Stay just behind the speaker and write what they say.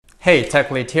Hey,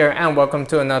 TechLead here, and welcome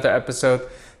to another episode.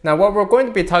 Now, what we're going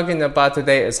to be talking about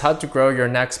today is how to grow your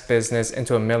next business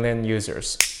into 1 million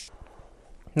users.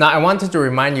 Now, I wanted to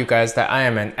remind you guys that I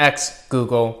am an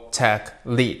ex-Google tech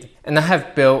lead, and I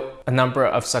have built a number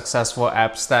of successful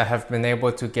apps that have been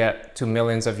able to get to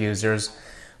millions of users.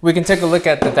 We can take a look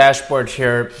at the dashboard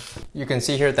here. You can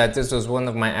see here that this was one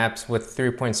of my apps with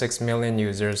 3.6 million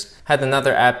users. Had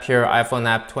another app here, iPhone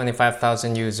app,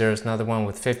 25,000 users. Another one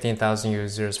with 15,000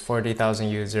 users, 40,000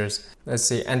 users. Let's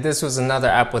see. And this was another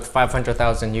app with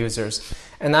 500,000 users.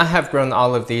 And I have grown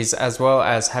all of these, as well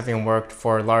as having worked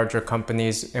for larger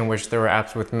companies in which there were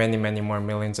apps with many, many more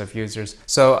millions of users.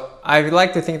 So I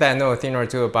like to think that I know a thing or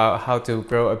two about how to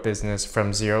grow a business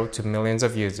from 0 to millions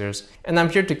of users. And I'm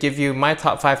here to give you my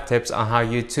top 5 tips on how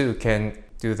you too can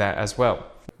do that as well.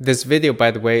 This video,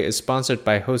 by the way, is sponsored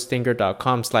by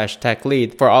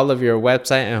Hostinger.com/techlead for all of your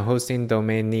website and hosting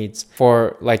domain needs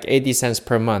for like 80 cents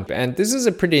per month. And this is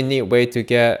a pretty neat way to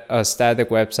get a static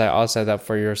website all set up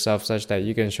for yourself such that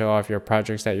you can show off your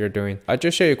projects that you're doing. I'll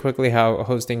just show you quickly how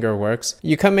Hostinger works.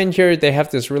 You come in here, they have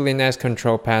this really nice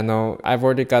control panel. I've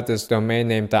already got this domain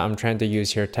name that I'm trying to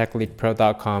use here,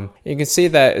 techleadpro.com. You can see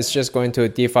that it's just going to a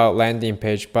default landing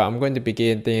page, but I'm going to be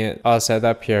getting it all set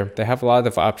up here. They have a lot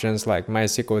of options like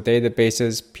MySQL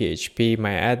databases, PHP,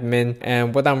 MyAdmin,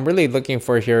 and what I'm really looking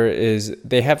for here is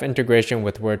they have integration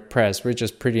with WordPress, which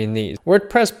is pretty neat.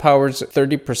 WordPress powers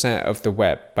 30% of the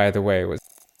web, by the way.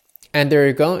 And there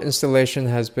you go, installation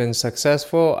has been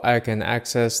successful. I can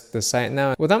access the site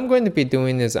now. What I'm going to be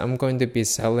doing is I'm going to be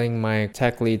selling my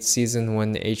TechLead Season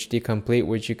 1 HD Complete,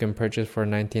 which you can purchase for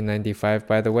 $19.95,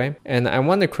 by the way. And I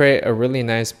want to create a really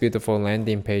nice, beautiful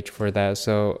landing page for that.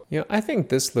 So, I think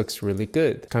this looks really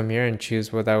good. Come here and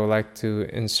choose what I would like to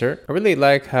insert. I really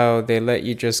like how they let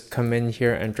you just come in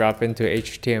here and drop into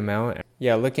HTML.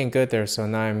 Yeah, looking good there. So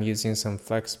now I'm using some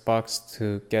Flexbox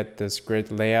to get this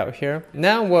grid layout here.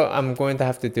 Now what I'm going to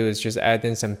have to do is just add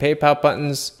in some PayPal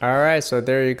buttons. All right, so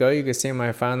there you go. You can see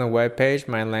my final web page,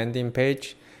 my landing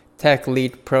page,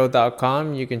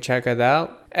 techleadpro.com. You can check it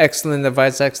out. Excellent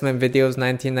advice, excellent videos,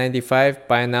 $19.95.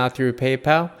 Buy now through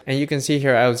PayPal. And you can see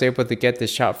here I was able to get the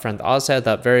shopfront all set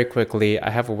up very quickly.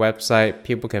 I have a website,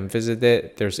 people can visit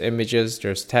it. There's images,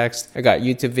 there's text. I got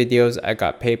YouTube videos, I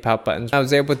got PayPal buttons. I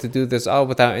was able to do this all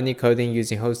without any coding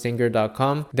using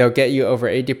Hostinger.com. They'll get you over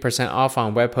 80% off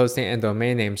on web hosting and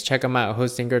domain names. Check them out,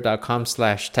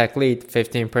 Hostinger.com/techlead,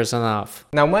 15% off.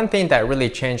 Now, one thing that really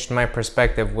changed my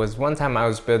perspective was one time I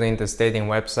was building this dating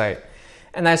website.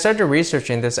 And I started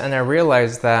researching this and I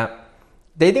realized that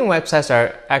dating websites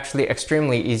are actually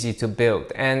extremely easy to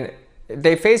build. And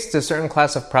they face a certain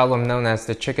class of problem known as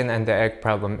the chicken and the egg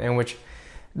problem, in which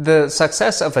the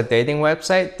success of a dating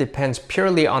website depends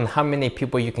purely on how many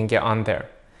people you can get on there.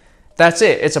 That's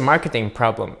it. It's a marketing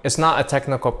problem. It's not a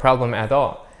technical problem at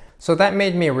all. So that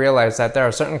made me realize that there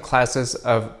are certain classes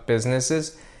of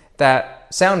businesses that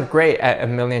sound great at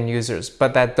 1 million users,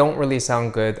 but that don't really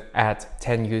sound good at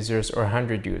 10 users or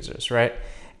 100 users, right?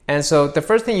 And so the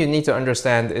first thing you need to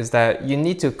understand is that you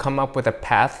need to come up with a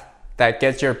path that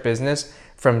gets your business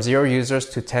from 0 users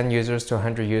to 10 users to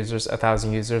 100 users,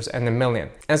 1,000 users, and 1 million.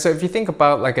 And so if you think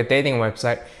about like a dating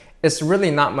website, it's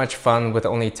really not much fun with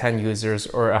only 10 users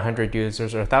or 100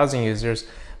 users or 1,000 users.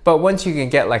 But once you can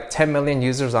get like 10 million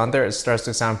users on there, it starts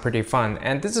to sound pretty fun.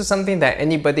 And this is something that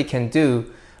anybody can do,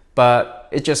 but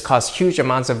it just costs huge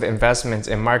amounts of investments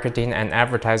in marketing and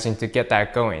advertising to get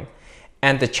that going.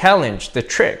 And the challenge, the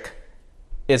trick,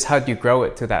 is how do you grow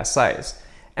it to that size?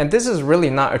 And this is really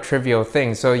not a trivial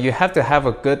thing. So you have to have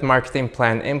a good marketing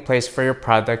plan in place for your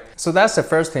product. So that's the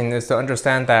first thing, is to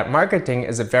understand that marketing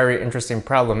is a very interesting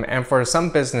problem. And for some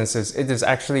businesses, it is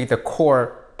actually the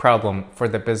core problem for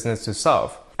the business to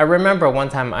solve. I remember one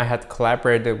time I had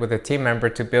collaborated with a team member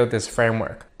to build this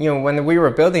framework. When we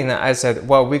were building it, I said,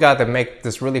 well, we got to make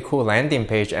this really cool landing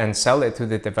page and sell it to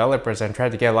the developers and try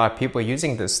to get a lot of people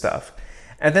using this stuff.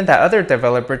 And then that other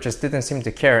developer just didn't seem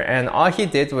to care. And all he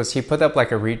did was he put up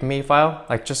like a README file,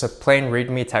 like just a plain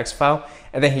README text file.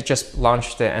 And then he just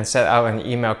launched it and set out an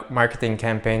email marketing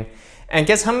campaign. And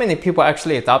guess how many people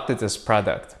actually adopted this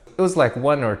product? It was like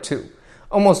 1 or 2.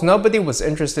 Almost nobody was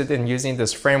interested in using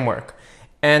this framework.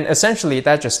 And essentially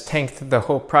that just tanked the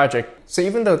whole project. So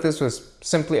even though this was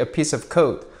simply a piece of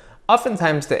code,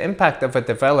 oftentimes the impact of a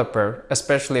developer,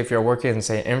 especially if you're working in,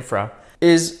 say, infra,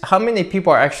 is how many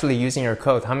people are actually using your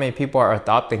code, how many people are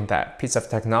adopting that piece of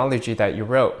technology that you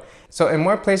wrote. So in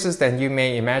more places than you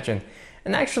may imagine,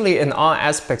 and actually in all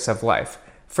aspects of life,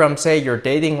 from say your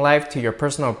dating life to your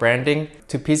personal branding,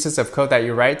 to pieces of code that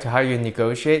you write, to how you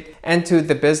negotiate, and to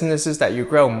the businesses that you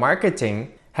grow,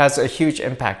 marketing has a huge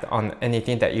impact on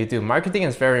anything that you do. Marketing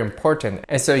is very important,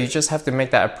 and so you just have to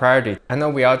make that a priority. I know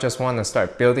we all just want to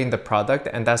start building the product,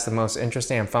 and that's the most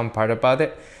interesting and fun part about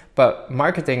it, but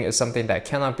marketing is something that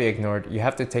cannot be ignored. You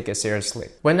have to take it seriously.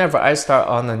 Whenever I start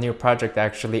on a new project,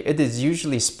 actually, it is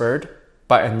usually spurred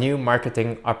by a new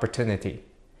marketing opportunity.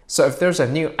 So if there's a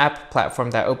new app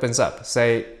platform that opens up,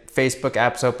 say Facebook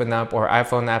apps open up or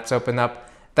iPhone apps open up,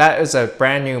 that is a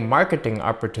brand new marketing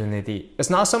opportunity. It's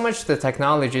not so much the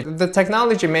technology. The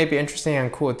technology may be interesting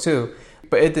and cool too,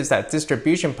 but it is that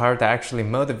distribution part that actually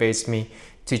motivates me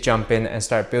to jump in and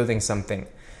start building something.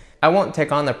 I won't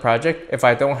take on a project if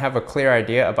I don't have a clear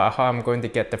idea about how I'm going to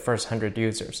get the first 100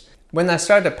 users. When I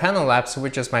started Panelapse,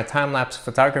 which is my time-lapse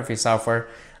photography software,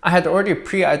 I had already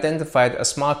pre-identified a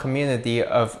small community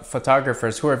of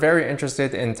photographers who are very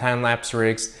interested in time-lapse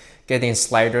rigs, getting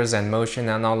sliders and motion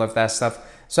and all of that stuff.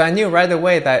 So I knew right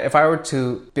away that if I were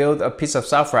to build a piece of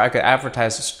software, I could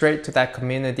advertise straight to that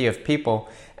community of people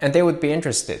and they would be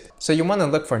interested. So you want to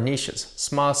look for niches,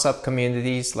 small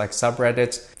sub-communities like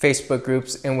subreddits, Facebook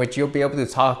groups in which you'll be able to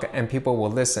talk and people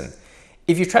will listen.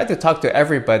 If you try to talk to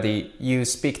everybody, you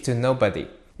speak to nobody.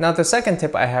 Now the second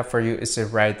tip I have for you is to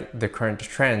ride the current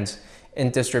trends in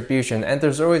distribution, and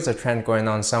there's always a trend going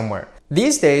on somewhere.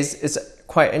 These days, it's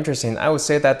quite interesting. I would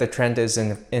say that the trend is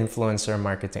in influencer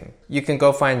marketing. You can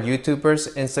go find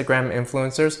YouTubers, Instagram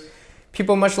influencers,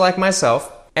 people much like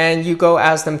myself, and you go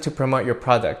ask them to promote your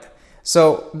product.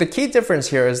 So the key difference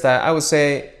here is that I would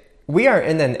say we are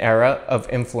in an era of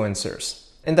influencers.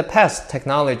 In the past,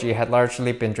 technology had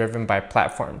largely been driven by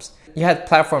platforms. You had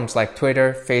platforms like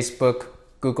Twitter, Facebook,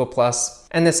 Google+,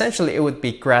 and essentially it would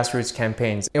be grassroots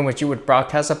campaigns in which you would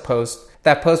broadcast a post.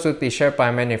 That post would be shared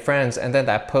by many friends, and then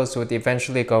that post would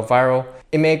eventually go viral.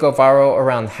 It may go viral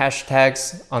around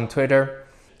hashtags on Twitter.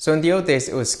 So in the old days,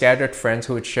 it was scattered friends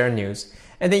who would share news.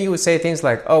 And then you would say things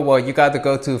like, oh, well, you got to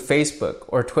go to Facebook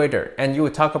or Twitter, and you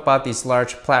would talk about these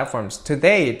large platforms.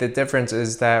 Today, the difference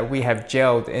is that we have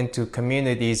gelled into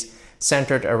communities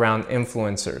centered around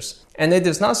influencers. And it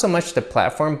is not so much the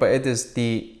platform, but it is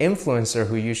the influencer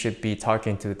who you should be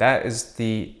talking to. That is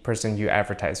the person you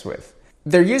advertise with.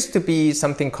 There used to be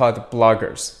something called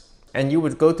bloggers. And you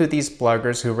would go to these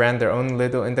bloggers who ran their own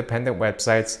little independent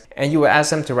websites and you would ask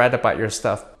them to write about your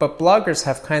stuff. But bloggers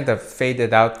have kind of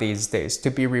faded out these days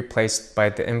to be replaced by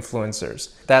the influencers.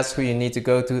 That's who you need to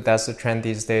go to. That's the trend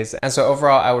these days. And so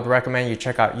overall, I would recommend you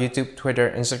check out YouTube, Twitter,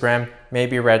 Instagram,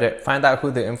 maybe Reddit. Find out who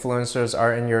the influencers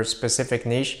are in your specific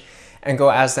niche and go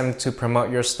ask them to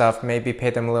promote your stuff. Maybe pay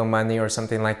them a little money or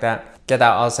something like that. Get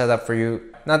that all set up for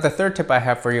you. Now, the third tip I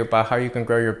have for you about how you can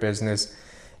grow your business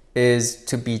is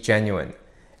to be genuine.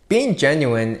 Being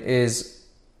genuine is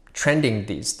trending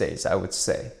these days, I would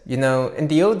say. You know, in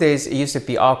the old days, it used to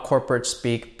be all corporate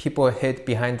speak. People hid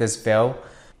behind this veil,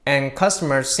 and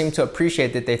customers seemed to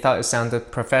appreciate it. They thought it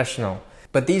sounded professional.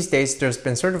 But these days, there's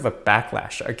been sort of a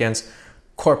backlash against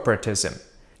corporatism.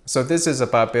 So this is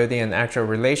about building an actual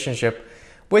relationship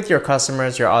with your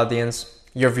customers, your audience,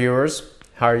 your viewers.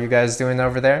 How are you guys doing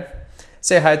over there?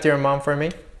 Say hi to your mom for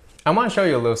me. I want to show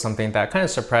you a little something that kind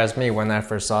of surprised me when I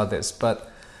first saw this,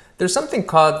 but there's something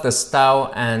called the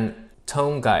Style and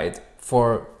Tone Guide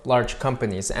for large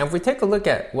companies. And if we take a look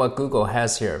at what Google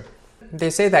has here,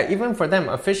 they say that even for them,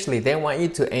 officially, they want you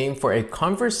to aim for a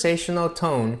conversational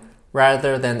tone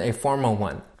rather than a formal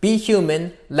one. Be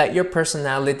human, let your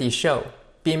personality show.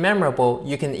 Be memorable,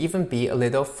 you can even be a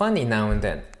little funny now and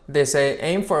then. They say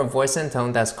aim for a voice and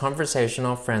tone that's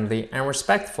conversational, friendly, and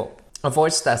respectful. A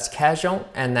voice that's casual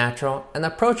and natural and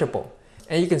approachable.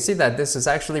 And you can see that this is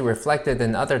actually reflected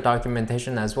in other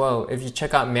documentation as well if you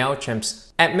check out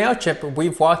MailChimp's. At MailChimp,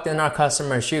 we've walked in our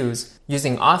customers' shoes.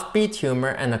 Using offbeat humor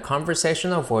and a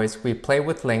conversational voice, we play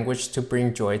with language to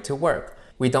bring joy to work.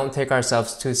 We don't take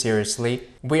ourselves too seriously.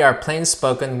 We are plain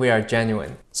spoken, we are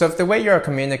genuine. So if the way you are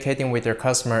communicating with your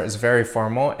customer is very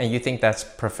formal and you think that's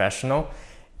professional,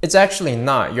 it's actually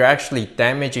not. You're actually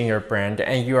damaging your brand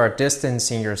and you are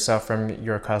distancing yourself from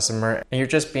your customer and you're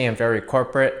just being a very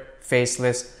corporate,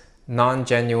 faceless,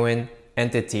 non-genuine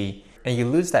entity, and you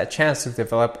lose that chance to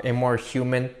develop a more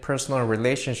human, personal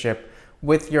relationship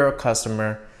with your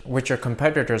customer, which your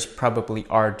competitors probably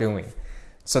are doing.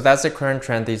 So that's the current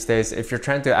trend these days. If you're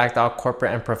trying to act all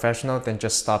corporate and professional, then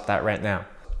just stop that right now.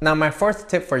 Now, my fourth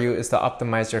tip for you is to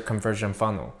optimize your conversion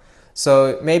funnel.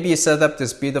 So maybe you set up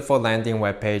this beautiful landing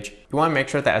web page. You want to make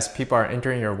sure that as people are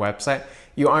entering your website,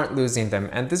 you aren't losing them.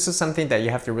 And this is something that you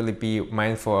have to really be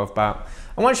mindful about.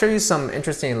 I want to show you some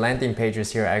interesting landing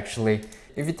pages here actually.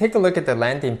 If you take a look at the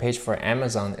landing page for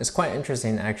Amazon, it's quite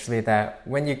interesting actually that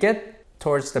when you get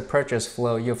towards the purchase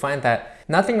flow, you'll find that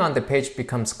nothing on the page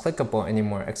becomes clickable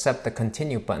anymore except the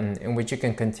continue button in which you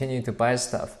can continue to buy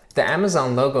stuff. The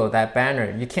Amazon logo, that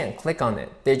banner, you can't click on it.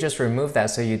 They just remove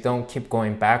that so you don't keep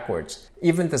going backwards.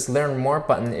 Even this learn more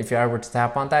button, if you ever to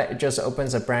tap on that, it just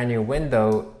opens a brand new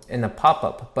window in a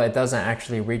pop-up, but it doesn't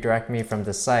actually redirect me from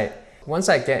the site. Once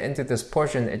I get into this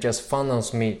portion, it just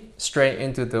funnels me straight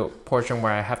into the portion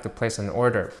where I have to place an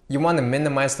order. You want to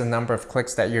minimize the number of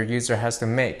clicks that your user has to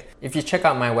make. If you check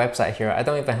out my website here, I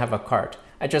don't even have a cart.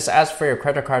 I just ask for your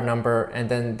credit card number, and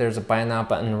then there's a buy now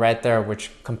button right there which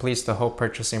completes the whole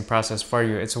purchasing process for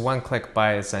you. It's a one-click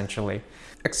buy essentially.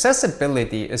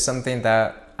 Accessibility is something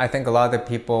that I think a lot of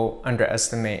people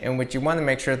underestimate, in which you want to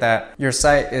make sure that your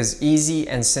site is easy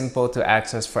and simple to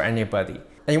access for anybody.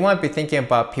 And you want to be thinking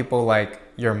about people like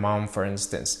your mom, for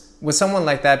instance. Would someone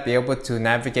like that be able to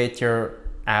navigate your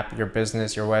app, your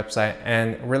business, your website,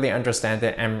 and really understand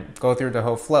it and go through the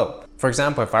whole flow? For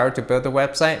example, if I were to build a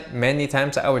website, many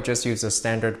times I would just use a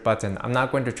standard button. I'm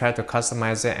not going to try to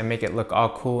customize it and make it look all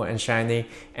cool and shiny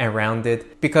and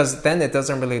rounded, because then it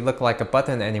doesn't really look like a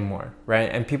button anymore, right?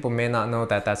 And people may not know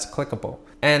that that's clickable.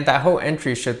 And that whole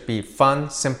entry should be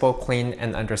fun, simple, clean,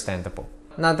 and understandable.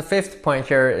 Now, the fifth point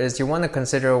here is you want to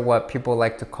consider what people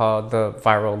like to call the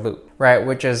viral loop, right?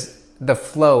 Which is the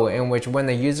flow in which when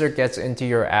the user gets into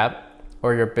your app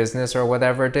or your business or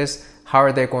whatever it is, how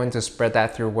are they going to spread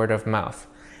that through word of mouth?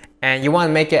 And you want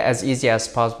to make it as easy as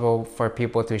possible for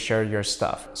people to share your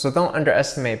stuff. So don't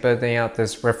underestimate building out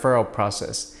this referral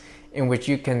process in which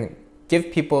you can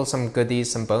give people some goodies,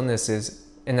 some bonuses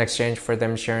in exchange for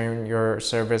them sharing your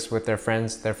service with their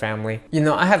friends, their family. You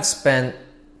know, I have spent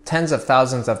tens of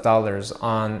thousands of dollars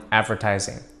on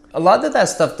advertising. A lot of that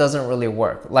stuff doesn't really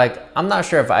work. Like, I'm not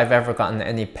sure if I've ever gotten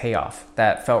any payoff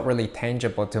that felt really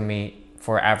tangible to me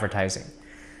for advertising.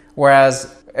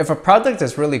 Whereas if a product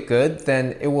is really good,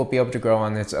 then it will be able to grow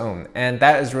on its own. And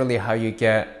that is really how you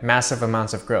get massive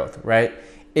amounts of growth, right?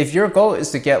 If your goal is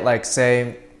to get, like,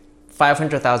 say,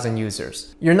 500,000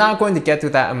 users, you're not going to get to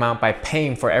that amount by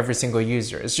paying for every single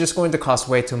user. It's just going to cost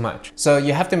way too much. So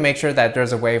you have to make sure that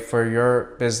there's a way for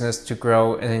your business to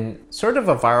grow in sort of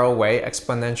a viral way,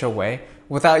 exponential way,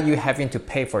 without you having to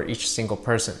pay for each single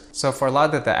person. So for a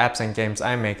lot of the apps and games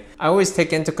I make, I always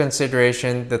take into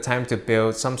consideration the time to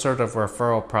build some sort of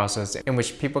referral process in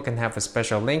which people can have a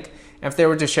special link. If they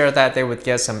were to share that, they would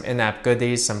get some in-app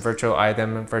goodies, some virtual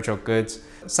item, virtual goods,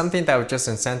 something that would just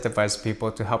incentivize people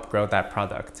to help grow that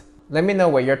product. Let me know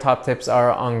what your top tips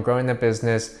are on growing a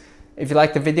business. If you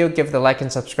liked the video, give it a like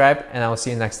and subscribe, and I will see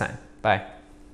you next time. Bye.